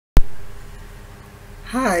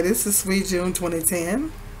Hi, this is Sweet June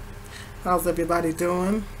 2010. How's everybody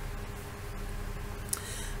doing?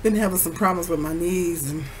 Been having some problems with my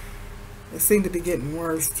knees and it seemed to be getting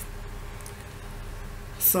worse.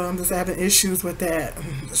 So I'm just having issues with that,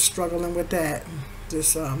 struggling with that.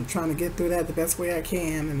 Just trying to get through that the best way I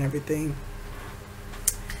can and everything.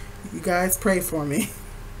 You guys pray for me.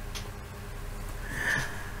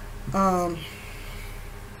 I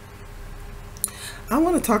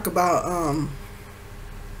want to talk about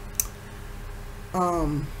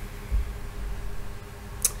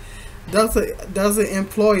does an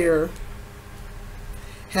employer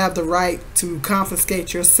have the right to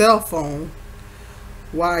confiscate your cell phone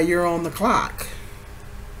while you're on the clock?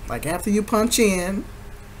 Like after you punch in,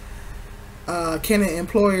 can an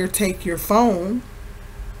employer take your phone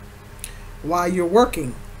while you're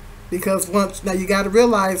working? Because now you got to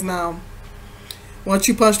realize once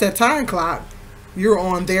you punch that time clock, you're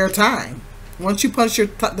on their time. Once you punch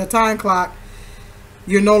the time clock,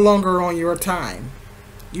 you're no longer on your time.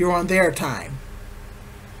 You're on their time.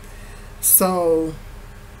 So,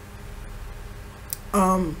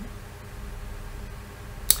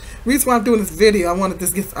 reason why I'm doing this video, I wanted to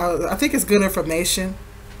get. I think it's good information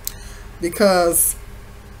because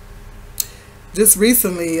just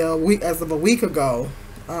recently, as of a week ago,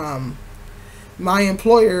 my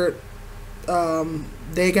employer,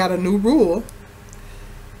 they got a new rule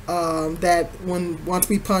that once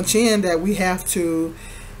we punch in, that we have to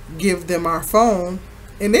give them our phone,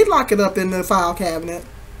 and they lock it up in the file cabinet.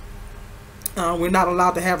 We're not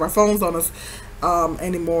allowed to have our phones on us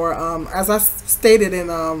anymore. As I stated in,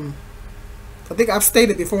 I think I've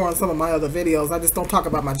stated before on some of my other videos, I just don't talk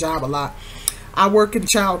about my job a lot. I work in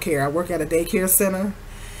childcare. I work at a daycare center,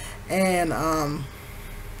 and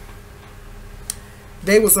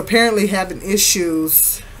they was apparently having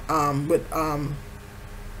issues with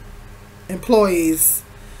employees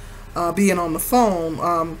being on the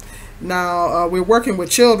phone. Now we're working with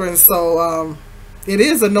children, so it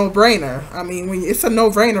is a no-brainer. I mean, it's a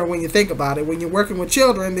no-brainer when you think about it. When you're working with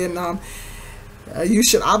children, then you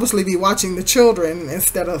should obviously be watching the children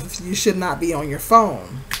instead of, you should not be on your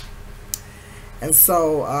phone. And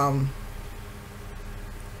so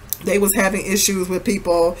they was having issues with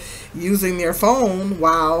people using their phone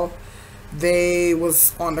while they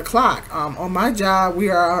was on the clock. On my job, we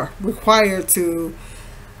are required to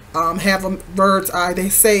have a bird's eye. They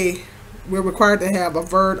say we're required to have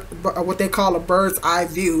what they call a bird's eye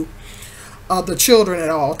view of the children at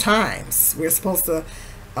all times. We're supposed to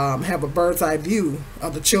have a bird's eye view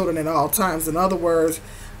of the children at all times. In other words,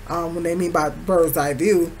 what they mean by bird's eye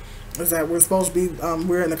view is that we're supposed to be,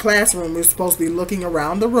 we're in the classroom, we're supposed to be looking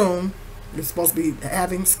around the room. We're supposed to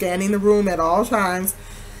be scanning the room at all times,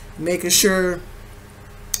 making sure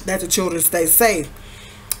that the children stay safe.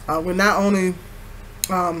 We're not only,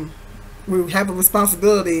 we have a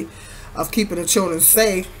responsibility of keeping the children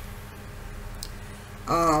safe,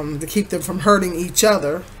 to keep them from hurting each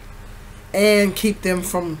other and keep them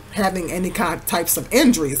from having any types of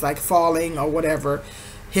injuries like falling or whatever,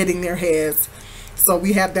 hitting their heads. So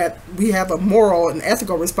we have a moral and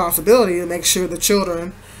ethical responsibility to make sure the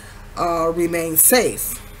children remain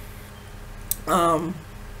safe. Now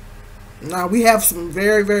we have some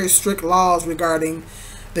very, very strict laws regarding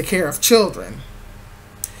the care of children.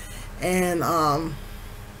 And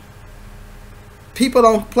people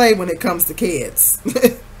don't play when it comes to kids.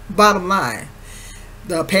 Bottom line.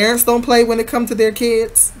 The parents don't play when it comes to their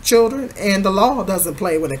children, and the law doesn't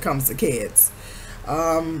play when it comes to kids.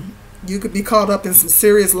 You could be caught up in some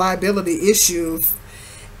serious liability issues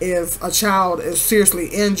if a child is seriously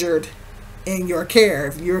injured in your care.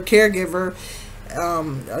 If you're a caregiver,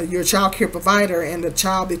 you're a child care provider, and the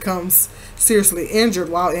child becomes seriously injured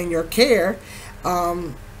while in your care,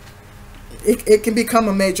 it can become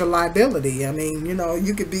a major liability. I mean,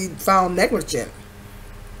 you could be found negligent.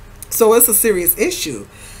 So it's a serious issue.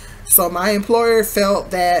 So my employer felt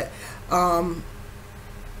that there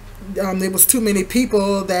was too many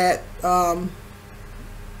people that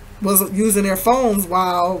was using their phones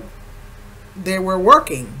while they were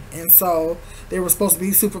working, and so they were supposed to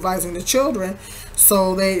be supervising the children.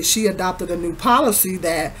 So she adopted a new policy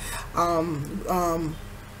that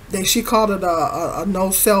she called it a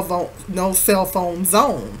no cell phone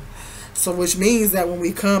zone. So which means that when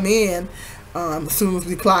we come in, as soon as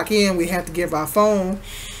we clock in, we have to give our phone,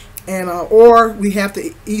 and or we have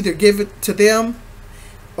to either give it to them,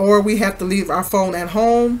 or we have to leave our phone at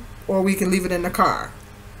home, or we can leave it in the car.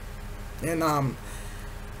 And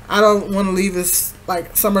I don't want to leave this,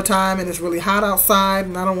 like, summertime and it's really hot outside,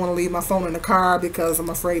 and I don't want to leave my phone in the car because I'm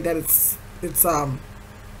afraid that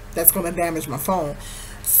that's going to damage my phone.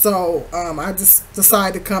 So I just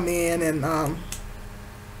decided to come in and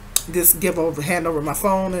just hand over my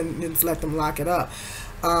phone and just let them lock it up.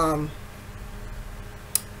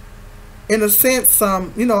 In a sense, I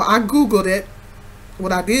Googled it.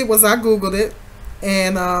 What I did was I Googled it,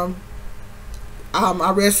 and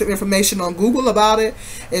I read some information on Google about it,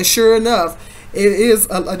 and sure enough, it is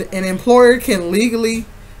an employer can legally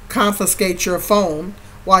confiscate your phone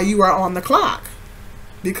while you are on the clock,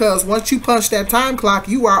 because once you punch that time clock,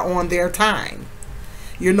 you are on their time.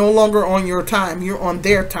 You're no longer on your time, you're on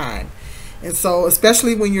their time. And so,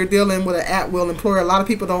 especially when you're dealing with an at-will employer, a lot of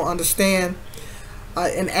people don't understand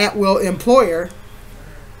an at-will employer.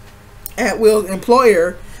 At-will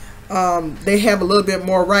employer, they have a little bit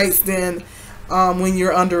more rights than when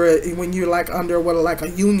you're under a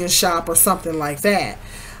union shop or something like that.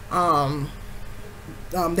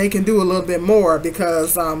 They can do a little bit more,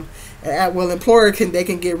 because an at-will employer can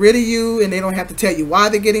get rid of you, and they don't have to tell you why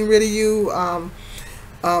they're getting rid of you.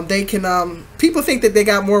 They can people think that they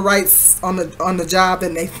got more rights on the job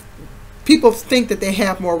than people think that they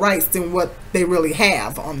have more rights than what they really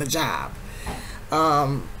have on the job.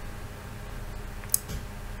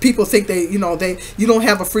 People think you don't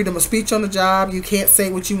have a freedom of speech on the job. You can't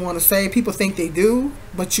say what you want to say. People think they do,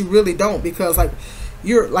 but you really don't, because like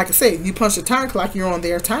I say, you punch the time clock, you're on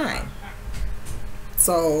their time.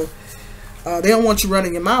 So they don't want you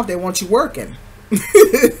running your mouth, they want you working.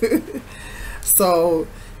 So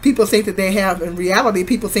people think that in reality,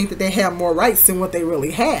 people think that they have more rights than what they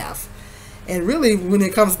really have. And really, when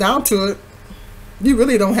it comes down to it, you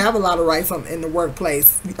really don't have a lot of rights in the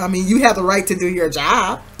workplace. I mean, you have the right to do your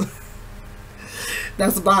job.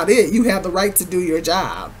 That's about it. You have the right to do your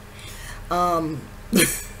job. You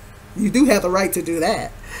do have the right to do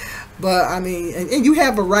that. But, I mean, and you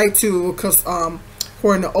have a right to, because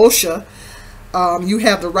according to OSHA, you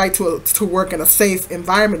have the right to work in a safe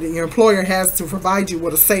environment, and your employer has to provide you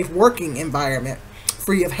with a safe working environment,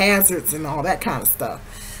 free of hazards and all that kind of stuff.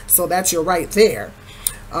 So that's your right there.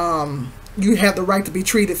 You have the right to be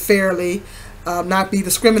treated fairly, not be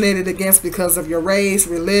discriminated against because of your race,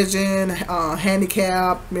 religion,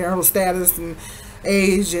 handicap, marital status, and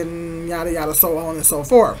age, and yada yada, so on and so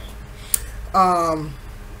forth.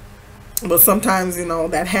 But sometimes,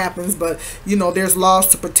 that happens, but, there's laws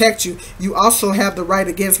to protect you. You also have the right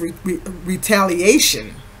against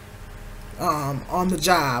retaliation on the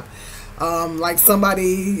job. Like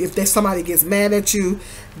if somebody gets mad at you,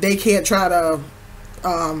 they can't try to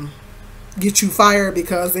get you fired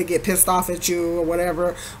because they get pissed off at you or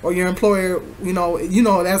whatever, or your employer,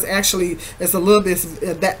 that's actually, it's a little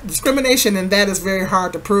bit, that discrimination, and that is very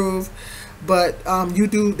hard to prove. But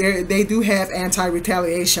they do have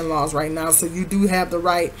anti-retaliation laws right now, so you do have the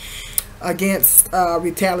right against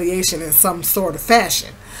retaliation in some sort of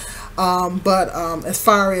fashion. But as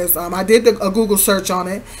far as I did a Google search on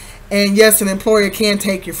it, and yes, an employer can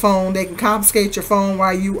take your phone. They can confiscate your phone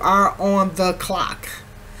while you are on the clock.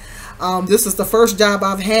 This is the first job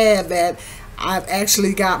I've had that I've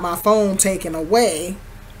actually got my phone taken away.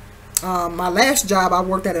 My last job, I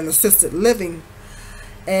worked at an assisted living,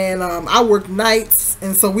 and I worked nights,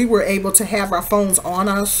 and so we were able to have our phones on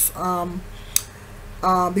us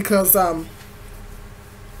because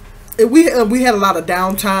we had a lot of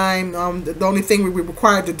downtime. The only thing we were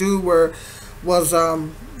required to do was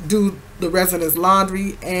do the residents'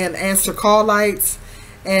 laundry and answer call lights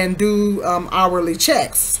and do hourly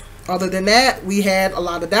checks. Other than that, we had a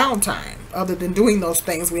lot of downtime. Other than doing those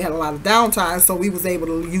things, we had a lot of downtime, so we was able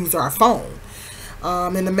to use our phone.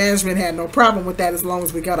 And the management had no problem with that as long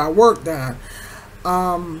as we got our work done.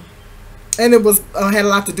 And it was had a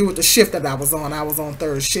lot to do with the shift that I was on. I was on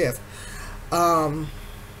third shift. When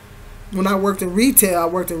I worked in retail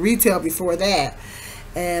before that.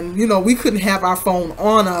 And, we couldn't have our phone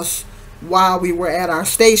on us while we were at our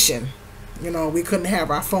station. We couldn't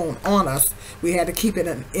have our phone on us. We had to keep it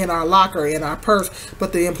in our locker, in our purse.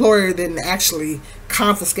 But the employer didn't actually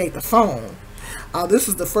confiscate the phone. This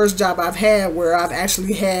is the first job I've had where I've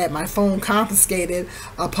actually had my phone confiscated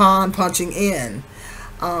upon punching in.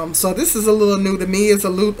 So this is a little new to me. It's a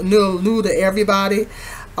little new to everybody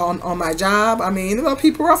on my job. I mean,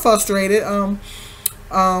 people are frustrated.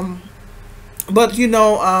 But,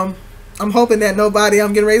 I'm hoping that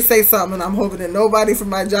I'm getting ready to say something, and I'm hoping that nobody from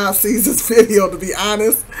my job sees this video, to be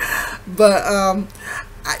honest. But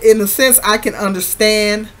in a sense, I can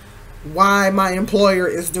understand why my employer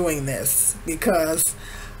is doing this, because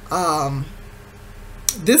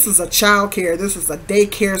this is a child care, this is a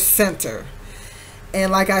daycare center.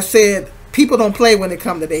 And like I said, people don't play when it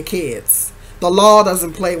comes to their kids. The law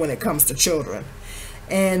doesn't play when it comes to children.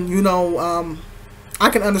 And, I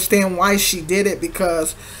can understand why she did it,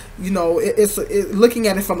 because looking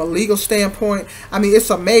at it from a legal standpoint, I mean, it's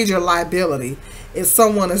a major liability if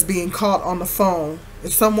someone is being caught on the phone.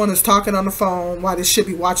 If someone is talking on the phone while they should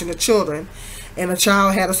be watching the children, and a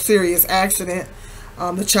child had a serious accident,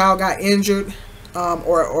 the child got injured,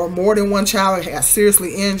 or more than one child got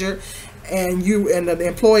seriously injured, and the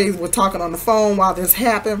employees were talking on the phone while this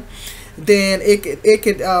happened, then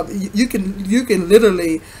you can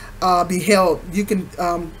literally be held. You can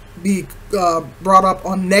be brought up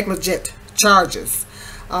on negligent charges.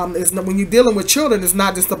 When you're dealing with children, it's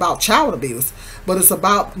not just about child abuse, but it's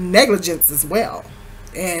about negligence as well.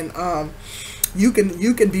 And you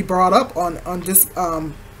can be brought up on this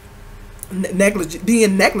negligent.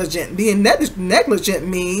 Being negligent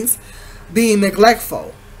means being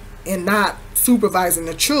neglectful and not supervising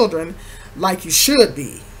the children like you should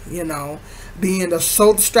be. Being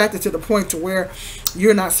so distracted to the point to where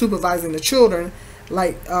you're not supervising the children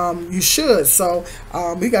like you should. So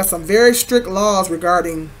we got some very strict laws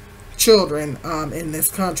regarding children in this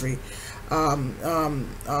country,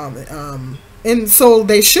 and so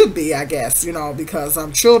they should be, I guess, because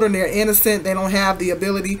children, they're innocent. They don't have the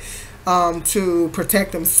ability to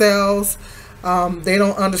protect themselves. They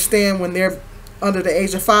don't understand when they're under the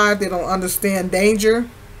age of 5. They don't understand danger.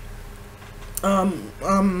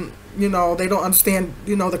 They don't understand,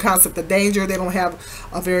 the concept of danger. They don't have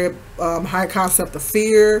a very high concept of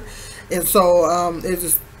fear. And so I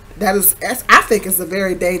think it's a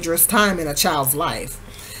very dangerous time in a child's life.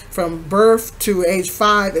 From birth to age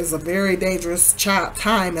 5 is a very dangerous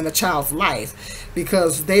time in a child's life,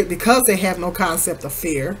 because they have no concept of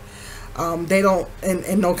fear. They don't,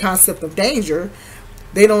 and no concept of danger.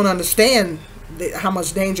 They don't understand how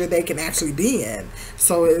much danger they can actually be in.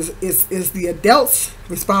 So it's the adult's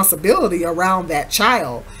responsibility around that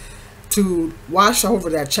child to watch over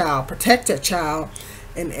that child, protect that child,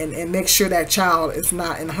 and make sure that child is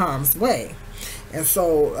not in harm's way. And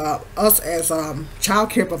so us as child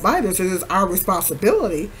care providers, it is our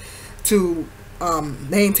responsibility to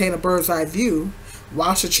maintain a bird's eye view,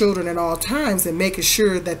 watch the children at all times, and making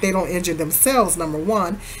sure that they don't injure themselves, number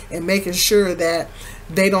one, and making sure that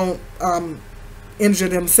they don't injure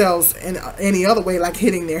themselves in any other way, like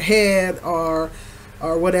hitting their head or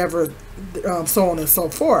whatever, so on and so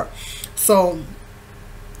forth. So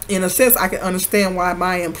in a sense, I can understand why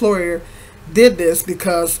my employer did this,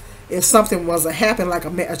 because if something was to happen, like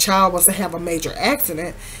a child was to have a major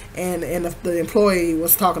accident, and if the employee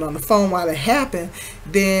was talking on the phone while it happened,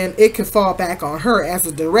 then it could fall back on her. As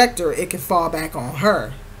a director, it can fall back on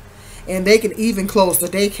her. And they can even close the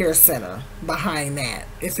daycare center behind that.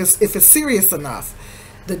 If it's serious enough,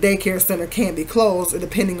 the daycare center can be closed,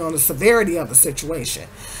 depending on the severity of the situation.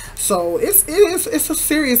 So it's a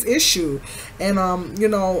serious issue, and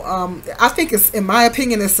I think in my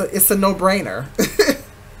opinion, it's a no-brainer.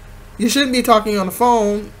 You shouldn't be talking on the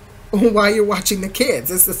phone while you're watching the kids.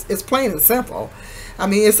 It's plain and simple. I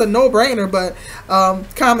mean, it's a no-brainer, but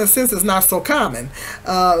common sense is not so common.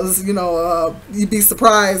 You'd be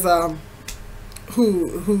surprised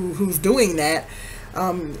who's doing that,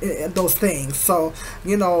 those things. So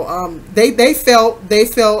they felt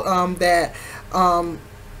that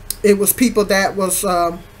it was people that was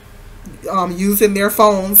using their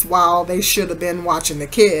phones while they should have been watching the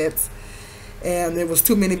kids. And there was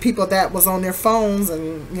too many people that was on their phones,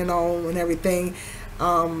 and and everything.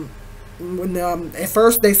 At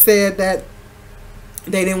first they said that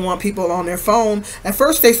they didn't want people on their phone. At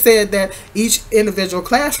first they said that each individual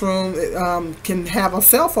classroom can have a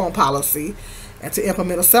cell phone policy, and to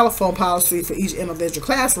implement a cell phone policy for each individual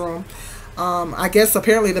classroom. I guess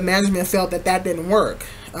apparently the management felt that didn't work.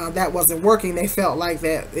 That wasn't working. They felt like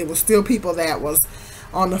that it was still people that was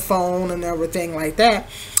on the phone and everything like that.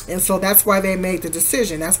 And so that's why they made the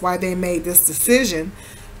decision. That's why they made this decision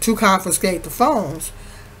to confiscate the phones.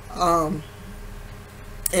 And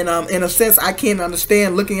in a sense, I can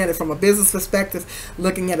understand, looking at it from a business perspective,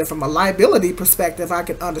 looking at it from a liability perspective, I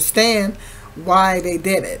can understand why they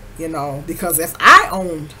did it, because if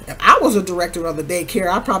I was a director of the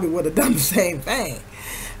daycare, I probably would have done the same thing.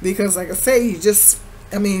 Because like I say,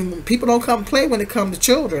 people don't come play when it comes to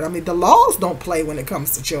children. I mean, the laws don't play when it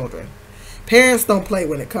comes to children. Parents don't play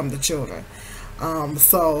when it comes to children.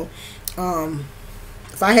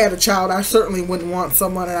 If I had a child, I certainly wouldn't want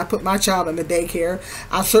someone, and I put my child in the daycare,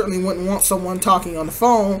 I certainly wouldn't want someone talking on the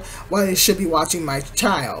phone while they should be watching my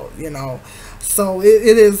child, So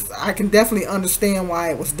it is, I can definitely understand why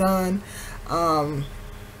it was done.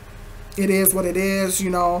 It is what it is,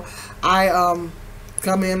 I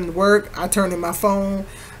come in and work, I turn in my phone.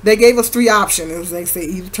 They gave us 3 options. They say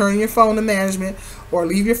either turn your phone to management, or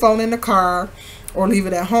leave your phone in the car, or leave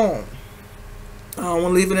it at home. I don't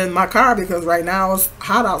want to leave it in my car because right now it's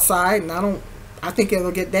hot outside, and I think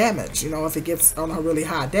it'll get damaged, if it gets on a really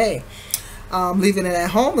hot day. Leaving it at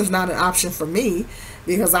home is not an option for me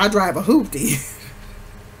because I drive a hoopty.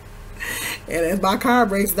 And if my car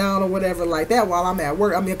breaks down or whatever like that while I'm at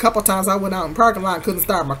work, a couple times I went out in the parking lot and couldn't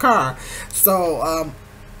start my car. So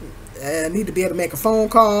I need to be able to make a phone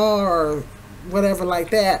call or whatever like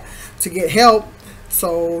that to get help.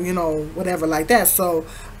 So, whatever like that. So,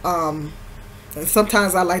 and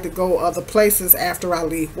sometimes I like to go other places after I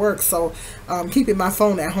leave work. So, keeping my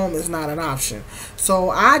phone at home is not an option.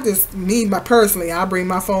 So, personally, I bring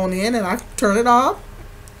my phone in and I turn it off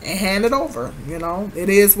and hand it over. It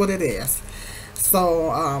is what it is.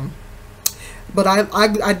 So, but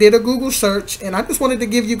I did a Google search, and I just wanted to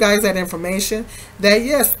give you guys that information that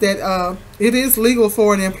yes, that it is legal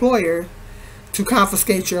for an employer to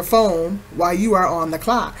confiscate your phone while you are on the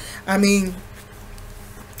clock.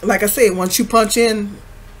 Like I said, once you punch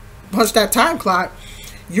that time clock,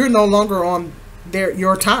 you're no longer on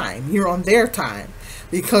your time. You're on their time.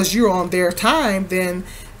 Because you're on their time, then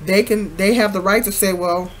they have the right to say,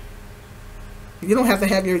 well, you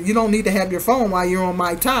don't need to have your phone while you're on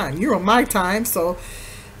my time. You're on my time, so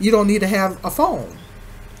you don't need to have a phone.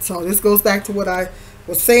 So this goes back to what I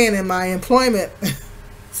was saying in my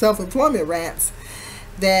self-employment rants,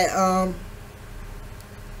 that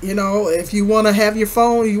if you want to have your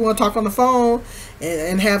phone, you want to talk on the phone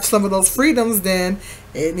and have some of those freedoms, then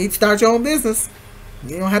you need to start your own business.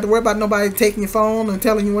 You don't have to worry about nobody taking your phone and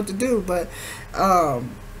telling you what to do. But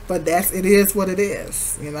it is what it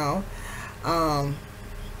is.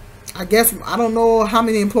 I guess I don't know how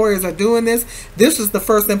many employers are doing this. This is the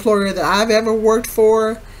first employer that I've ever worked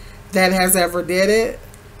for that has ever did it.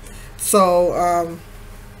 So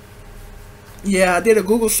yeah, I did a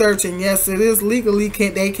Google search, and yes, it is legally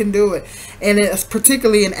they can do it, and it's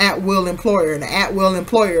particularly an at-will employer. An at-will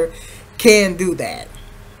employer can do that.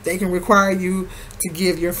 They can require you to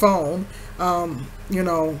give your phone.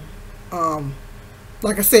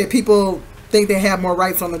 Like I said, people think they have more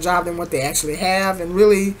rights on the job than what they actually have, and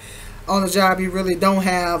really on the job you really don't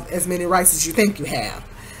have as many rights as you think you have.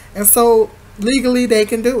 And so legally they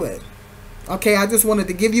can do it. Okay, I just wanted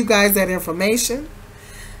to give you guys that information.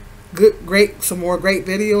 Some more great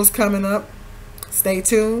videos coming up. Stay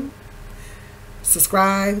tuned.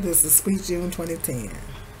 Subscribe. This is Sweet June 2010.